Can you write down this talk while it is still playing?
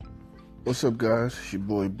What's up, guys? It's your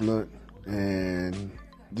boy Blunt, and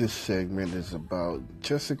this segment is about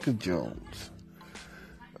Jessica Jones.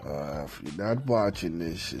 If you're not watching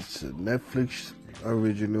this, it's a Netflix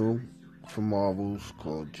original from Marvel's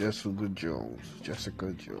called Jessica Jones.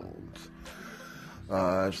 Jessica Jones.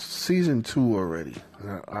 Season 2 already.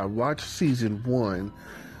 I watched season 1,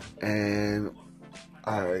 and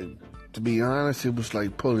to be honest, it was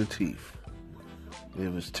like pulling teeth.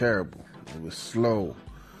 It was terrible. It was slow.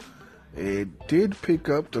 It did pick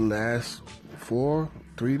up the last 3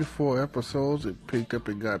 to 4 episodes. It picked up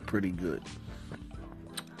and got pretty good.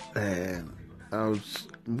 And I'm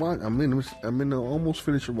in the almost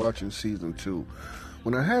finished watching season 2.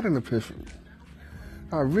 When I had an epiphany,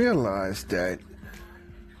 I realized that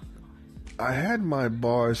I had my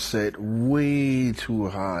bar set way too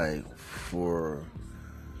high for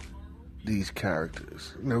these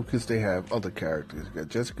characters, because they have other characters. You got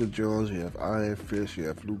Jessica Jones, you have Iron Fist, you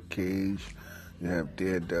have Luke Cage, you have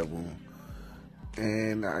Daredevil,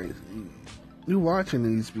 and you're watching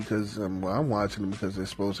these because I'm watching them because they're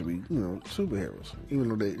supposed to be, superheroes. Even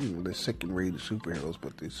though they're second-rate superheroes,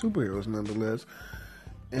 but they're superheroes nonetheless.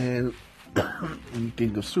 And when you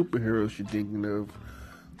think of superheroes, you're thinking of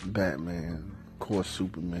Batman, of course,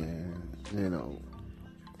 Superman,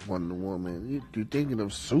 Wonder Woman. You're thinking of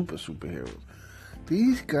superheroes.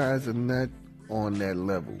 These guys are not on that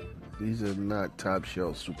level. These are not top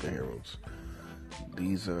shelf superheroes.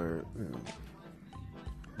 These are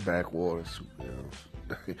backwater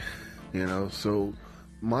superheroes. So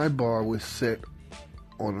my bar was set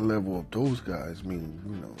on the level of those guys,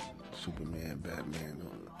 meaning Superman, Batman,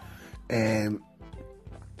 and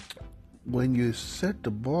when you set the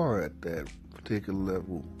bar at that particular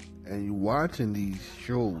level and you're watching these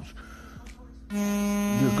shows,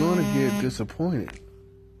 you're gonna get disappointed.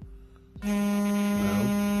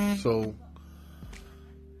 So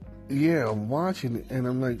yeah, I'm watching it and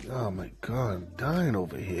I'm like, oh my god, I'm dying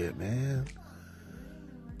over here, man.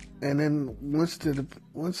 And then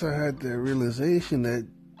once I had the realization that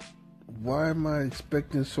why am I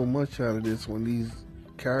expecting so much out of this when these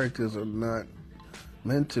characters are not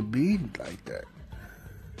meant to be like that?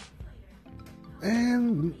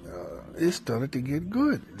 And it started to get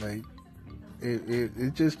good. Like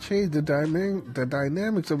it just changed the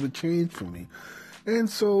dynamics of it changed for me. And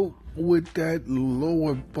so with that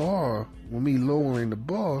lower bar, with me lowering the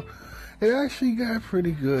bar, it actually got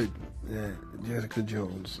pretty good. Jessica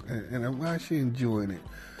Jones, and I'm actually enjoying it.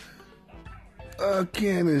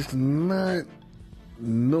 Again, it's not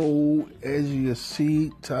no edge of your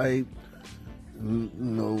seat type,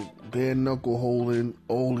 bare knuckle holding,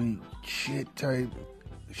 holy shit type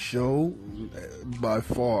show by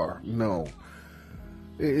far. No,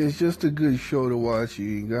 it's just a good show to watch.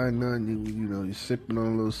 You ain't got nothing. You're sipping on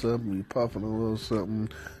a little something, you puffing on a little something,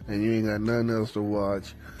 and you ain't got nothing else to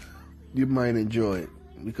watch. You might enjoy it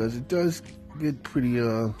because it does get pretty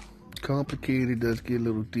complicated. It does get a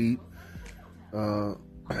little deep. I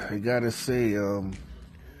gotta say,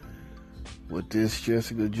 with this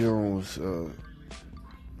Jessica Jones,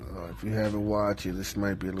 if you haven't watched it, this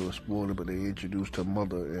might be a little spoiler, but they introduced her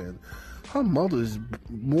mother, and her mother is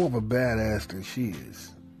more of a badass than she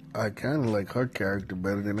is. I kind of like her character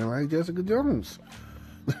better than I like Jessica Jones.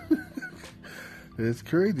 It's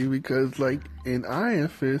crazy because, like, in Iron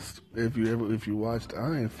Fist, if you watched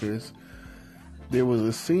Iron Fist, there was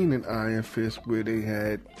a scene in Iron Fist where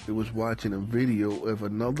they was watching a video of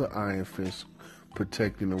another Iron Fist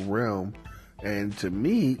protecting the realm. And to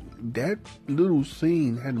me, that little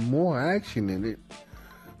scene had more action in it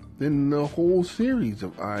than the whole series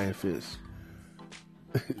of Iron Fist.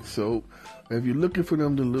 So, if you're looking for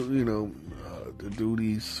them to, to do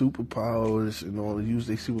these superpowers and all, use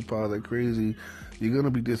their superpowers like crazy, you're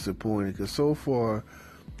gonna be disappointed. Because so far,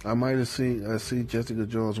 I see Jessica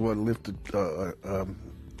Jones lift a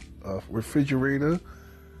refrigerator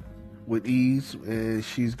with ease, and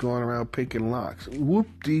she's going around picking locks.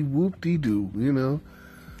 Whoop-dee-doo,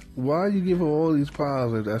 Why you give her all these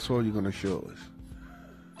powers if that's all you're going to show us?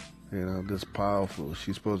 This powerful.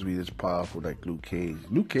 She's supposed to be this powerful like Luke Cage.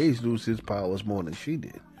 Luke Cage loses his powers more than she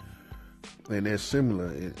did. And they're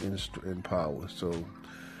similar in power. So,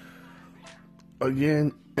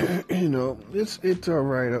 again, it's all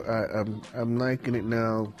right. I'm liking it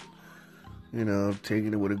now.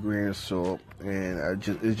 Taking it with a grain of salt, and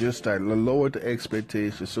it's just I lowered the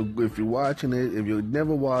expectations. So if you're watching it, if you've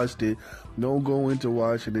never watched it, don't go into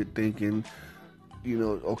watching it thinking,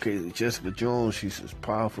 okay, Jessica Jones, she's as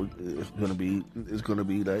powerful. It's gonna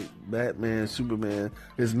be like Batman, Superman.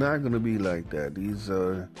 It's not gonna be like that. These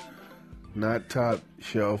are not top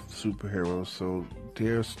shelf superheroes, so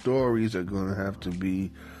their stories are gonna have to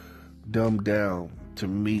be dumbed down to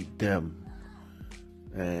meet them.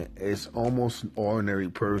 And it's almost an ordinary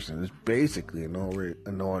person. It's basically an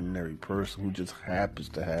ordinary person who just happens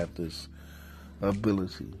to have this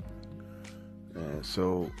ability. And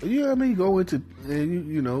so, yeah, I mean, go into,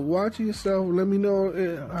 you know, watch yourself. Let me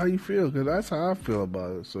know how you feel, because that's how I feel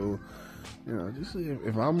about it. So, you know, just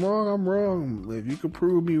if I'm wrong, I'm wrong. If you can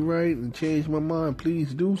prove me right and change my mind,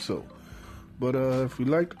 please do so. But if you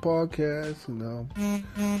like the podcast, you know,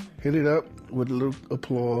 hit it up with a little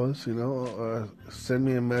applause, you know, send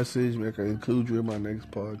me a message. Maybe I can include you in my next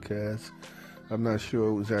podcast. I'm not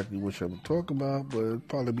sure exactly what I'm going to talk about, but it'll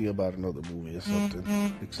probably be about another movie or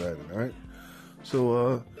something exciting, all right?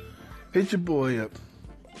 So, hit your boy up.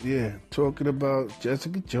 Yeah, talking about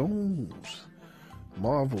Jessica Jones,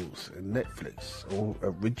 Marvels, and Netflix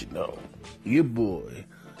original. Your boy.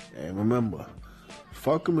 And remember,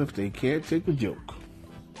 fuck them if they can't take a joke.